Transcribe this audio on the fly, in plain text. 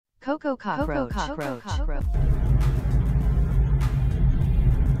Coco cockroach. You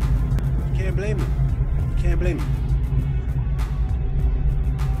can't blame him. You can't blame him.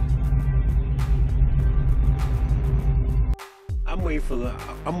 I'm waiting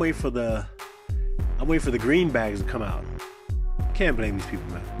for the green bags to come out. Can't blame these people,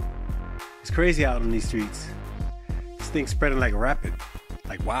 man. It's crazy out on these streets. This thing's spreading like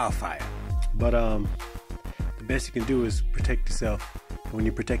wildfire. But the best you can do is protect yourself. And when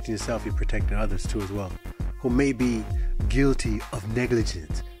you're protecting yourself, you're protecting others too as well, who may be guilty of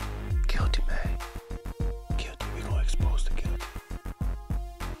negligence. Guilty, man. Guilty. We're gonna expose the guilty.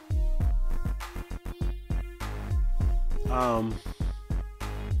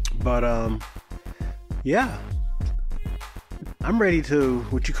 Yeah. I'm ready to,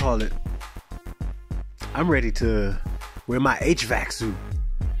 I'm ready to wear my HVAC suit.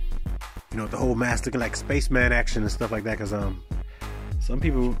 You know, the whole mask looking like spaceman action and stuff like that, because some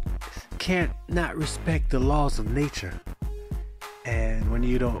people can't not respect the laws of nature. And when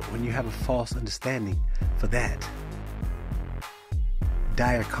you have a false understanding for that,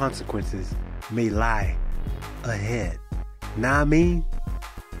 dire consequences may lie ahead. Nah, I mean,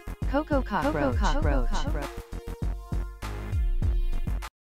 Coco cockroach.